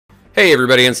Hey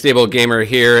everybody, Unstable Gamer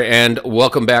here, and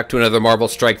welcome back to another Marvel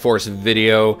Strike Force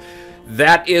video.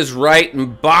 That is right,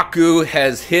 M'Baku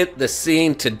has hit the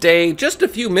scene today, just a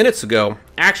few minutes ago,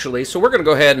 actually. So we're going to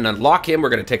go ahead and unlock him, we're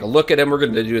going to take a look at him, we're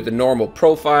going to do the normal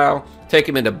profile, take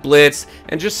him into Blitz,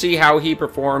 and just see how he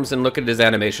performs and look at his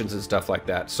animations and stuff like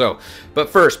that. So,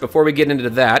 but first, before we get into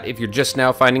that, if you're just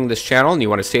now finding this channel and you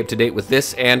want to stay up to date with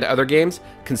this and other games,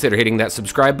 consider hitting that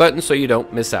subscribe button so you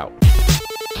don't miss out.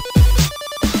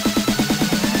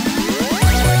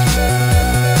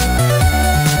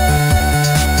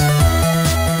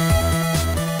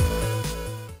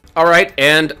 Alright,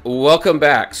 and welcome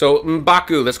back. So,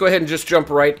 M'Baku, let's go ahead and just jump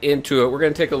right into it. We're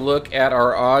going to take a look at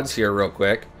our odds here real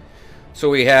quick. So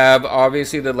we have,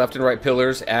 obviously, the left and right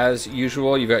pillars as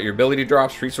usual. You've got your ability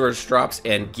drops, resource drops,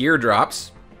 and gear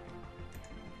drops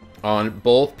on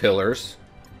both pillars.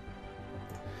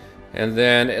 And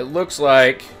then it looks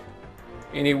like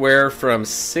anywhere from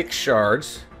 6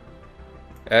 shards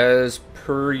as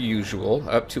per usual,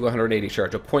 up to 180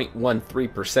 shards, a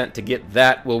 0.13% to get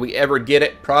that. Will we ever get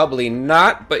it? Probably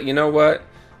not, but you know what?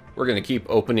 We're going to keep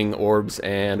opening orbs,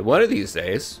 and one of these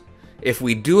days, if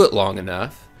we do it long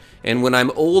enough, and when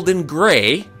I'm old and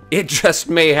gray, it just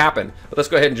may happen. But let's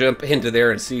go ahead and jump into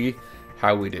there and see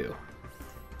how we do.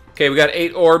 Okay, we got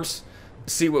 8 orbs.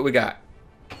 Let's see what we got.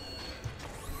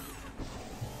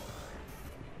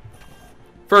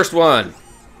 First one.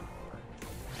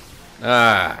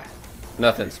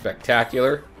 Nothing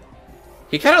spectacular.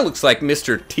 He kind of looks like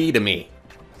Mr. T to me.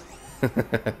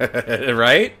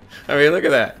 Right? I mean, look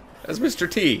at that. That's Mr.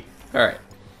 T. Alright.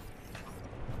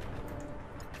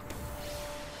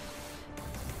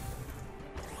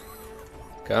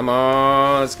 Come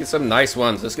on. Let's get some nice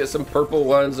ones. Let's get some purple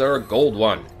ones or a gold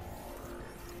one.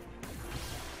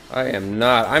 I am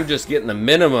not. I'm just getting the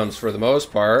minimums for the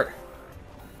most part.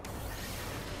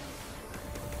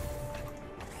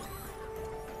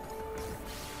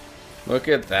 Look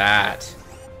at that.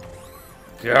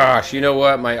 Gosh, you know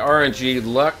what? My RNG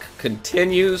luck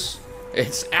continues.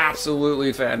 It's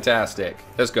absolutely fantastic.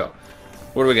 Let's go.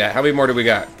 What do we got? How many more do we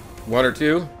got? 1 or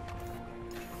 2?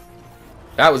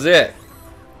 That was it.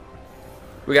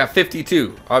 We got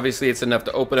 52. Obviously, it's enough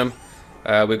to open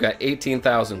them. We've got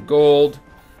 18,000 gold.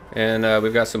 And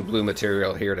we've got some blue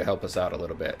material here to help us out a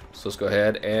little bit. So let's go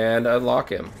ahead and unlock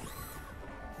him.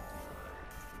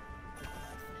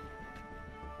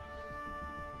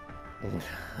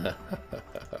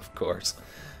 Of course.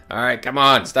 Alright, come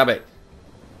on, stop it.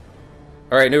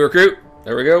 Alright, new recruit.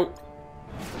 There we go.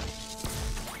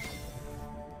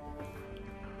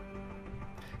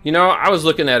 You know, I was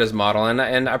looking at his model,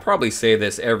 and I probably say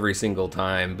this every single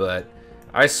time, but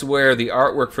I swear the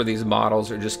artwork for these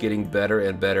models are just getting better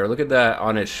and better. Look at that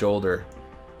on his shoulder.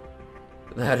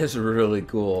 That is really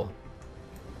cool.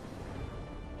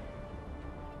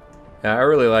 Yeah, I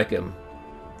really like him.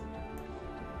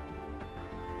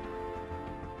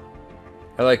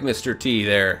 I like Mr. T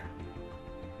there.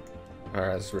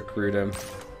 Alright, let's recruit him.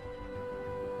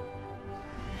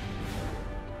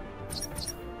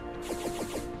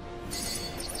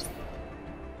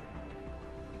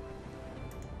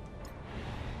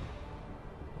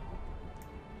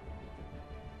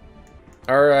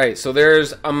 Alright, so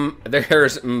there's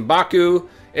M'Baku,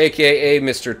 aka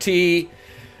Mr. T.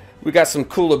 We got some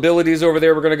cool abilities over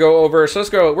there we're gonna go over. So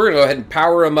we're gonna go ahead and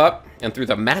power him up, and through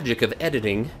the magic of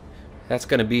editing, that's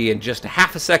going to be in just a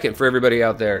half a second for everybody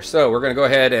out there. So we're going to go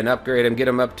ahead and upgrade him, get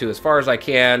him up to as far as I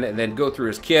can, and then go through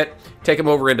his kit, take him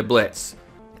over into Blitz.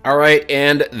 All right,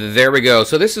 and there we go.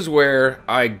 So this is where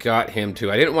I got him to.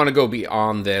 I didn't want to go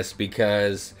beyond this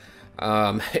because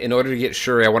in order to get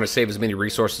Shuri, I want to save as many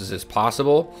resources as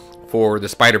possible for the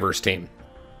Spider-Verse team.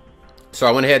 So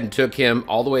I went ahead and took him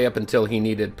all the way up until he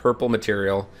needed purple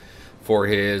material for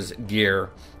his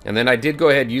gear. And then I did go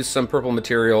ahead and use some purple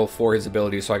material for his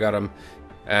ability, so I got him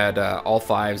at all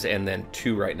 5s and then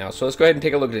 2 right now. So let's go ahead and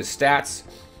take a look at his stats.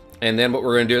 And then what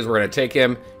we're going to do is we're going to take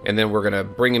him, and then we're going to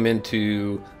bring him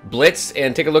into Blitz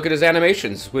and take a look at his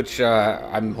animations, which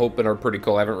I'm hoping are pretty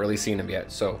cool. I haven't really seen them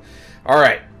yet. So, all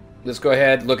right, let's go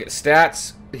ahead, look at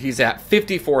stats. He's at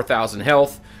 54,000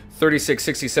 health,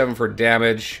 3667 for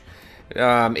damage.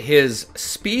 His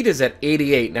speed is at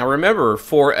 88. Now remember,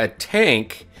 for a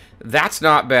tank, that's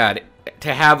not bad.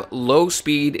 To have low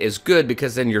speed is good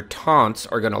because then your taunts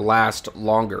are going to last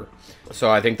longer. So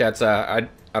I think that's I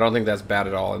don't think that's bad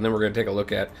at all. And then we're going to take a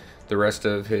look at the rest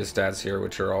of his stats here,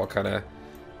 which are all kind of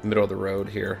middle of the road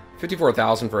here.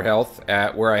 54,000 for health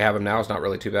at where I have him now is not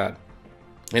really too bad.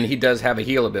 And he does have a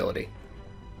heal ability.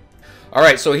 All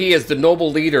right, so he is the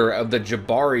noble leader of the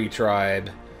Jabari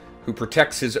tribe. who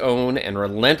protects his own and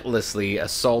relentlessly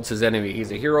assaults his enemy.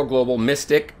 He's a hero, global,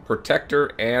 mystic,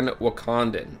 protector, and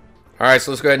Wakandan. Alright,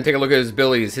 so let's go ahead and take a look at his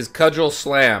abilities. His Cudgel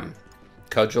Slam.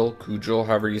 Cudgel,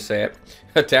 however you say it.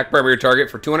 Attack primary target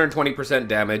for 220%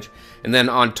 damage. And then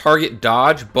on target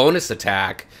dodge, bonus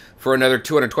attack for another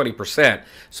 220%.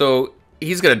 So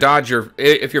he's going to dodge your...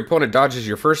 If your opponent dodges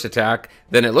your first attack,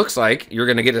 then it looks like you're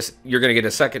going to get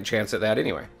a second chance at that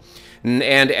anyway.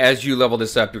 And as you level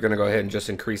this up, you're going to go ahead and just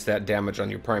increase that damage on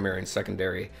your primary and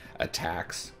secondary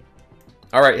attacks.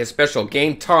 Alright, his special.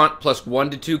 Gain taunt plus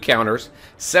 1 to 2 counters.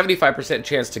 75%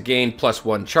 chance to gain plus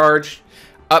 1 charge.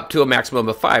 Up to a maximum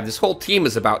of 5. This whole team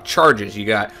is about charges. You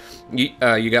got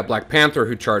Black Panther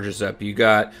who charges up. You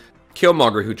got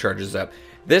Killmonger who charges up.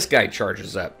 This guy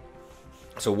charges up.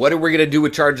 So what are we going to do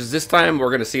with charges this time? We're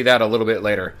going to see that a little bit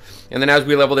later. And then as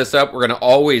we level this up, we're going to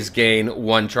always gain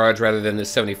 1 charge rather than the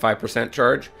 75%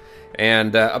 charge.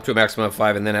 And up to a maximum of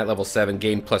 5. And then at level 7,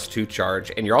 gain plus 2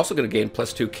 charge. And you're also going to gain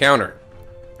plus 2 counter,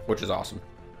 which is awesome.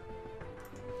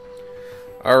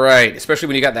 Alright, especially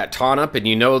when you got that taunt up and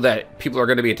you know that people are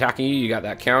going to be attacking you. You got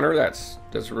that counter. That's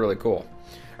really cool.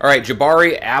 Alright,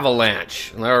 Jabari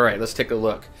Avalanche. Alright, let's take a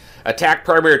look. Attack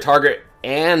primary target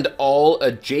and all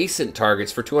adjacent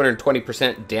targets for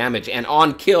 220% damage. And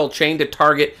on kill, chain to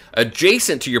target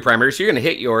adjacent to your primary. So you're going to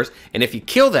hit yours. And if you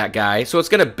kill that guy, so it's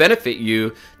going to benefit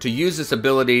you to use this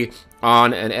ability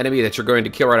on an enemy that you're going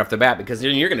to kill right off the bat. Because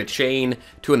then you're going to chain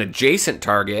to an adjacent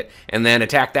target and then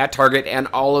attack that target and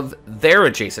all of their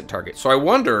adjacent targets. So I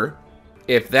wonder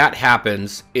if that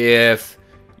happens, if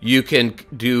you can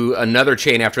do another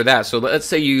chain after that. So let's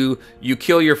say you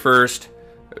kill your first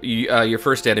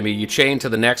enemy, you chain to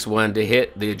the next one to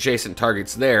hit the adjacent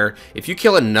targets there. If you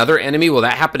kill another enemy, will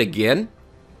that happen again?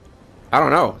 I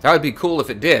don't know. That would be cool if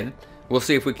it did. We'll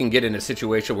see if we can get in a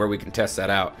situation where we can test that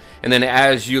out. And then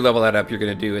as you level that up, you're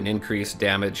going to do an increased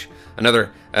damage. You're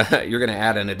going to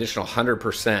add an additional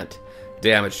 100%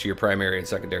 damage to your primary and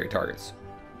secondary targets.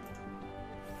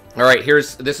 Alright,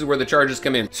 this is where the charges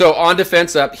come in. So on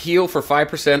defense up, heal for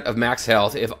 5% of max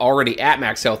health. If already at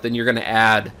max health, then you're going to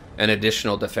add an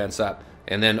additional defense up.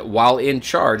 And then while in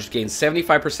charge, gain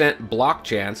 75% block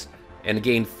chance and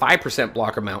gain 5%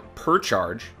 block amount per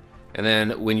charge. And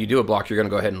then when you do a block, you're going to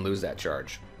go ahead and lose that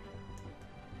charge.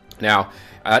 Now,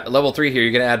 at level 3 here,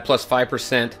 you're going to add plus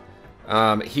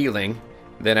 5% healing.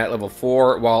 Then at level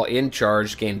 4, while in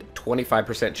charge, gain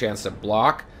 25% chance to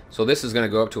block. So this is going to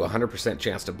go up to 100%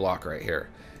 chance to block right here.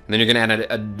 And then you're going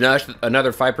to add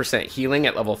another 5% healing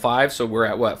at level 5. So we're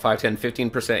at what? 5, 10,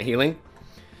 15% healing.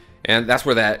 And that's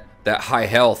where that high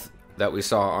health that we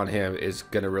saw on him is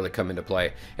going to really come into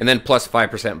play. And then plus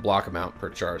 5% block amount per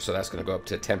charge. So that's going to go up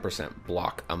to 10%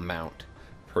 block amount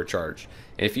per charge.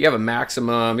 And if you have a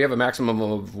maximum,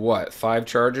 of what? 5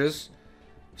 charges?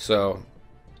 So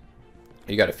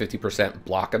you got a 50%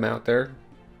 block amount there.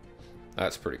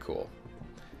 That's pretty cool,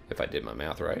 if I did my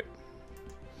math right.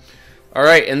 All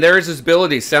right, and there's his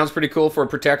ability. Sounds pretty cool for a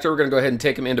protector. We're going to go ahead and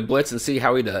take him into Blitz and see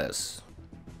how he does.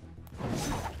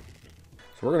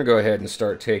 So we're going to go ahead and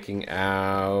start taking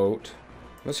out...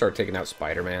 Let's start taking out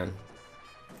Spider-Man.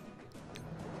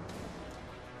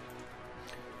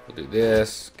 We'll do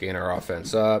this, gain our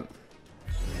offense up.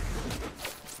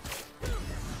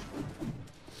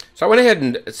 So I went ahead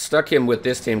and stuck him with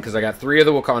this team because I got 3 of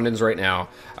the Wakandans right now.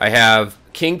 I have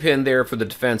Kingpin there for the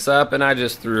defense up, and I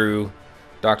just threw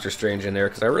Doctor Strange in there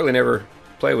because I really never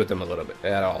play with them a little bit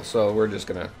at all. So we're just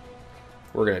gonna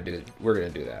do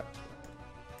that.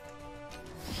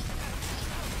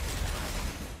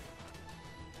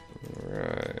 All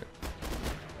right.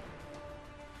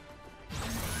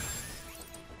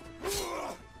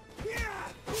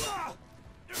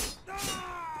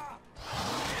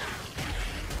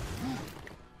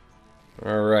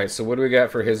 Alright, so what do we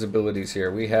got for his abilities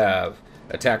here? We have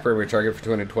attack primary target for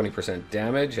 220%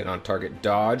 damage, and on target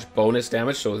dodge, bonus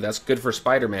damage, so that's good for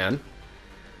Spider-Man.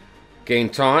 Gain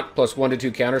taunt, plus 1 to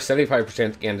 2 counter,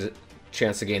 75%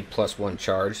 chance to gain plus 1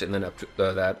 charge, and then up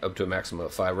to a maximum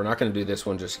of 5. We're not going to do this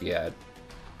one just yet.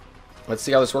 Let's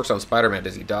see how this works on Spider-Man.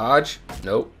 Does he dodge?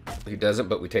 Nope, he doesn't,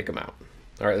 but we take him out.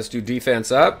 Alright, let's do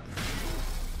defense up.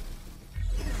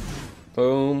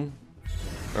 Boom.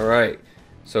 Alright.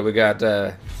 So we got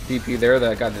DP there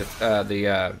that got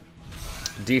the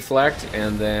deflect,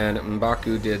 and then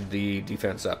M'Baku did the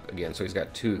defense up again. So he's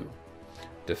got 2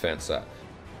 defense up.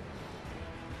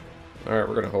 All right,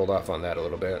 we're going to hold off on that a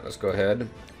little bit. Let's go ahead.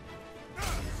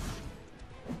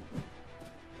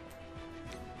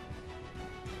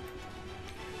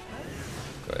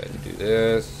 Go ahead and do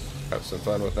this. Have some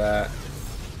fun with that.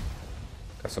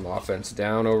 Got some offense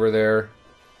down over there.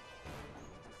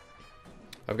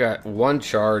 I've got one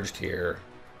charged here.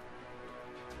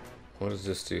 What does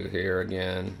this do here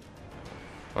again?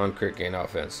 On crit gain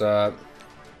offense up.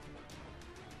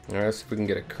 Alright, let's see if we can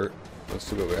get a crit. Let's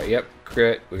see what we got. Yep,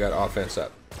 crit. We got offense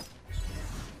up.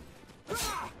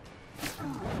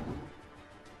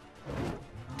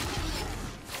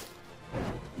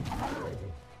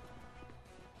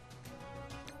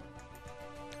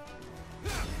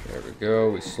 There we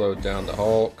go. We slowed down the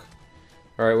Hulk.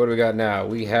 Alright, what do we got now?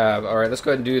 We have... Alright, let's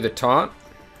go ahead and do the taunt.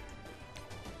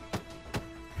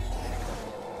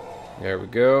 There we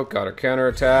go. Got our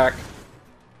counterattack.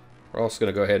 We're also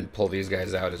going to go ahead and pull these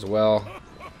guys out as well.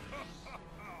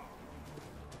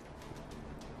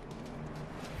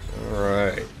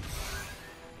 Alright.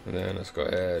 And then let's go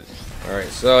ahead. Alright,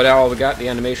 so now we got the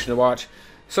animation to watch.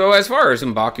 So as far as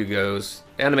M'Baku goes,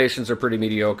 animations are pretty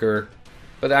mediocre.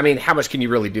 But I mean, how much can you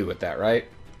really do with that, right?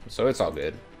 So it's all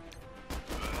good.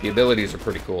 The abilities are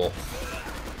pretty cool.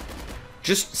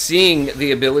 Just seeing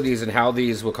the abilities and how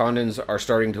these Wakandans are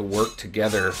starting to work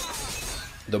together,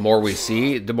 the more we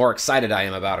see, the more excited I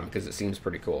am about them, because it seems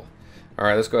pretty cool.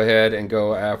 Alright, let's go ahead and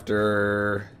go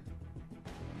after...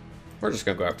 We're just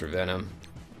going to go after Venom.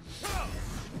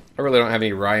 I really don't have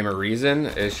any rhyme or reason.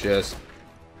 It's just...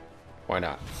 Why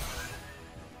not?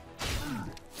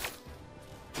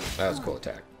 That was a cool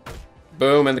attack.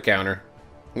 Boom, and the counter.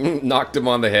 Knocked him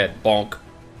on the head. Bonk.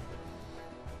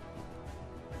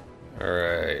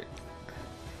 Alright.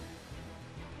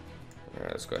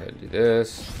 Alright, let's go ahead and do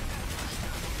this.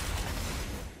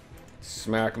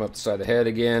 Smack him up the side of the head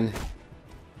again.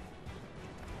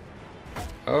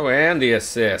 Oh, and the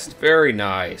assist. Very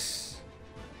nice.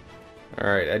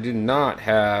 Alright, I do not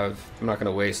have... I'm not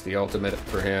going to waste the ultimate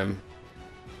for him.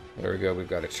 There we go, we've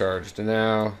got it charged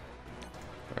now.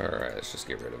 Alright, let's just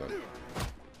get rid of him.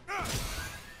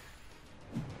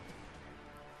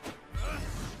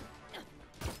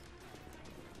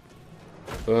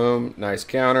 Boom, nice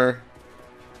counter.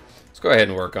 Let's go ahead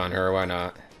and work on her, why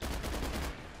not?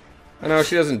 I know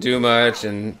she doesn't do much,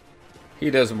 and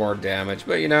he does more damage,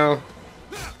 but you know,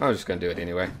 I'm just gonna do it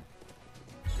anyway.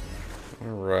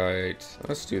 Alright,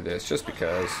 let's do this, just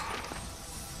because.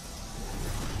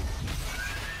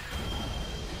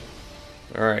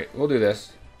 Alright, we'll do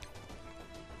this.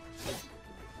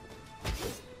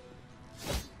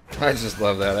 I just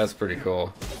love that, that's pretty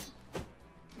cool.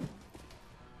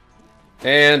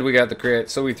 And we got the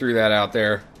crit, so we threw that out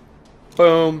there.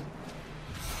 Boom.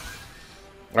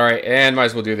 Alright, and might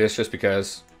as well do this just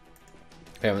because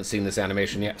I haven't seen this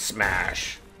animation yet.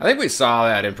 Smash. I think we saw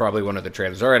that in probably one of the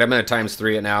trailers. Alright, I'm going to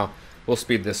 ×3 it now. We'll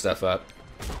speed this stuff up.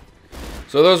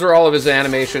 So those are all of his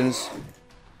animations.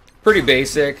 Pretty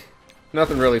basic.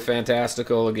 Nothing really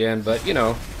fantastical again, but you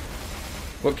know,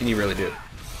 what can you really do?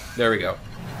 There we go.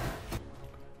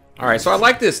 Alright, so I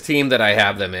like this team that I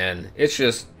have them in. It's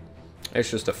just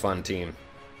a fun team.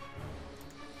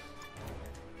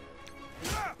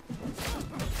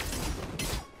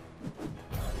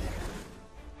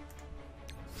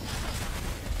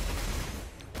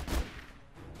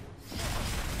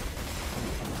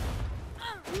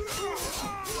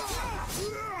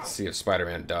 Let's see if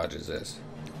Spider-Man dodges this.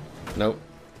 Nope.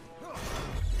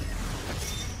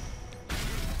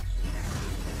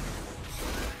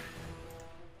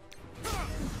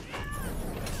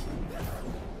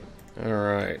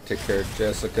 Alright, take care of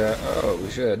Jessica. Oh,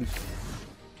 we should.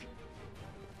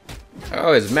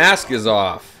 Oh, his mask is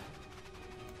off.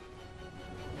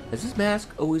 Has his mask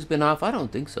always been off? I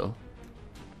don't think so.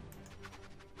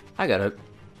 I got it.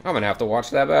 I'm gonna have to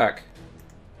watch that back.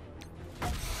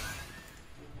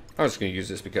 I'm just gonna use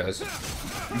this because.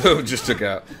 Boom, just took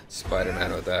out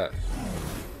Spider-Man with that.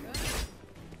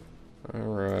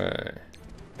 Alright.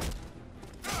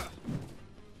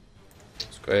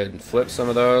 Let's go ahead and flip some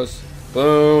of those.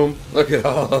 Boom! Look at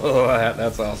all that.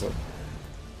 That's awesome.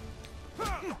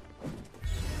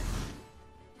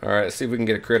 Alright, let's see if we can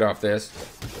get a crit off this.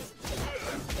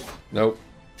 Nope.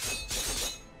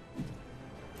 Let's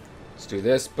do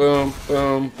this. Boom,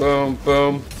 boom, boom,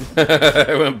 boom.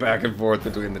 I went back and forth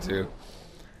between the two.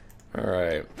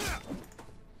 Alright.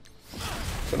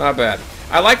 So not bad.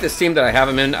 I like this team that I have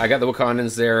them in. I got the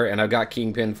Wakandans there, and I've got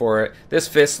Kingpin for it. This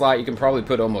fifth slot, you can probably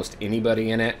put almost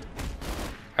anybody in it.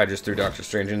 I just threw Doctor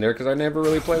Strange in there because I never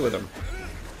really play with him.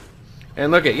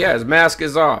 And look at, yeah, his mask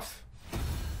is off.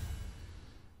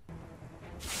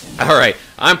 Alright,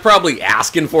 I'm probably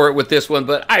asking for it with this one,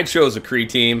 but I chose a Kree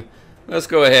team. Let's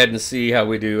go ahead and see how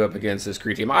we do up against this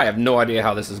Kree team. I have no idea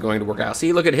how this is going to work out.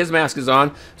 See, look at his mask is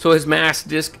on, so his mask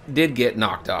disc did get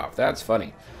knocked off. That's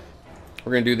funny.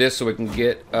 We're going to do this so we can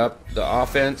get up the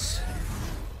offense.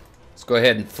 Let's go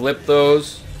ahead and flip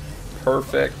those.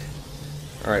 Perfect.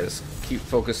 Alright, let's keep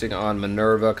focusing on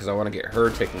Minerva because I want to get her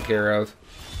taken care of.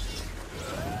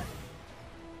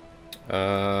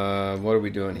 What are we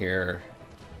doing here?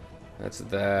 That's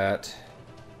that.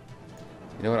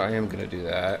 You know what? I am going to do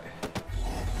that.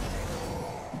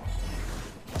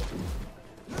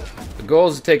 The goal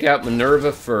is to take out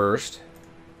Minerva first.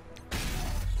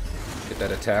 Get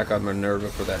that attack on Minerva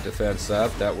for that defense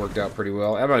up. That worked out pretty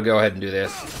well. I'm going to go ahead and do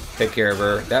this. Take care of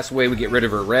her. That's the way we get rid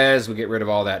of her res. We get rid of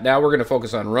all that. Now we're going to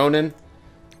focus on Ronin.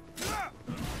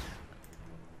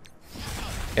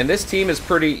 And this team is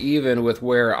pretty even with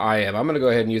where I am. I'm going to go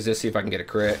ahead and use this, see if I can get a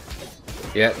crit.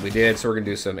 Yeah, we did. So we're going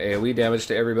to do some AoE damage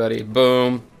to everybody.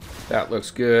 Boom. That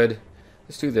looks good.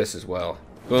 Let's do this as well.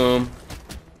 Boom.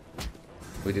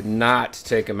 We did not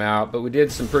take him out, but we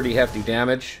did some pretty hefty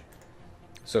damage.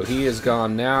 So he is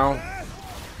gone now.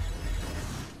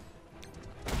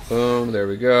 Boom. There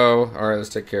we go. All right, let's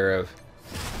take care of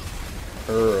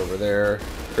her over there.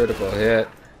 Critical hit.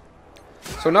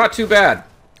 So not too bad.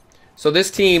 So this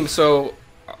team,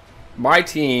 my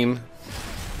team's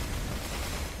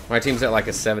at like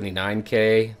a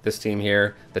 79k. This team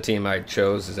here, the team I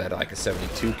chose is at like a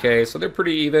 72k. So they're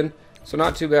pretty even. So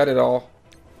not too bad at all.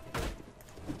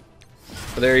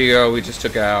 So there you go. We just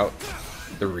took out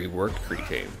the reworked Kree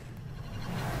team.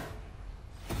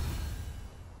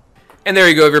 And there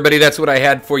you go, everybody. That's what I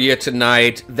had for you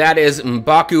tonight. That is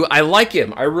M'Baku. I like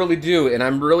him. I really do. And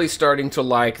I'm really starting to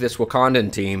like this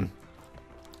Wakandan team.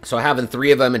 So having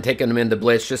 3 of them and taking them into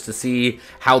Blitz just to see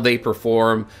how they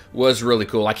perform was really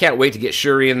cool. I can't wait to get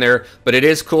Shuri in there, but it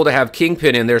is cool to have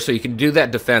Kingpin in there so you can do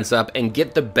that defense up and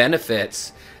get the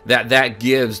benefits that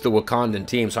gives the Wakandan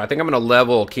team. So I think I'm going to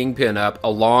level Kingpin up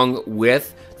along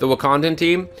with the Wakandan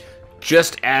team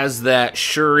just as that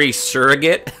Shuri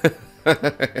surrogate.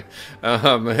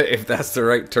 If that's the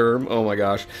right term. Oh my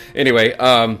gosh. Anyway,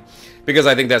 because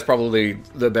I think that's probably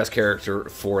the best character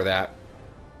for that.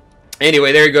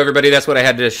 Anyway, there you go, everybody. That's what I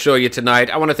had to show you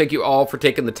tonight. I want to thank you all for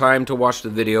taking the time to watch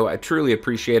the video. I truly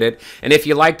appreciate it. And if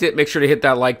you liked it, make sure to hit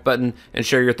that like button and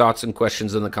share your thoughts and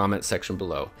questions in the comment section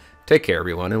below. Take care,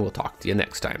 everyone, and we'll talk to you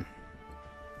next time.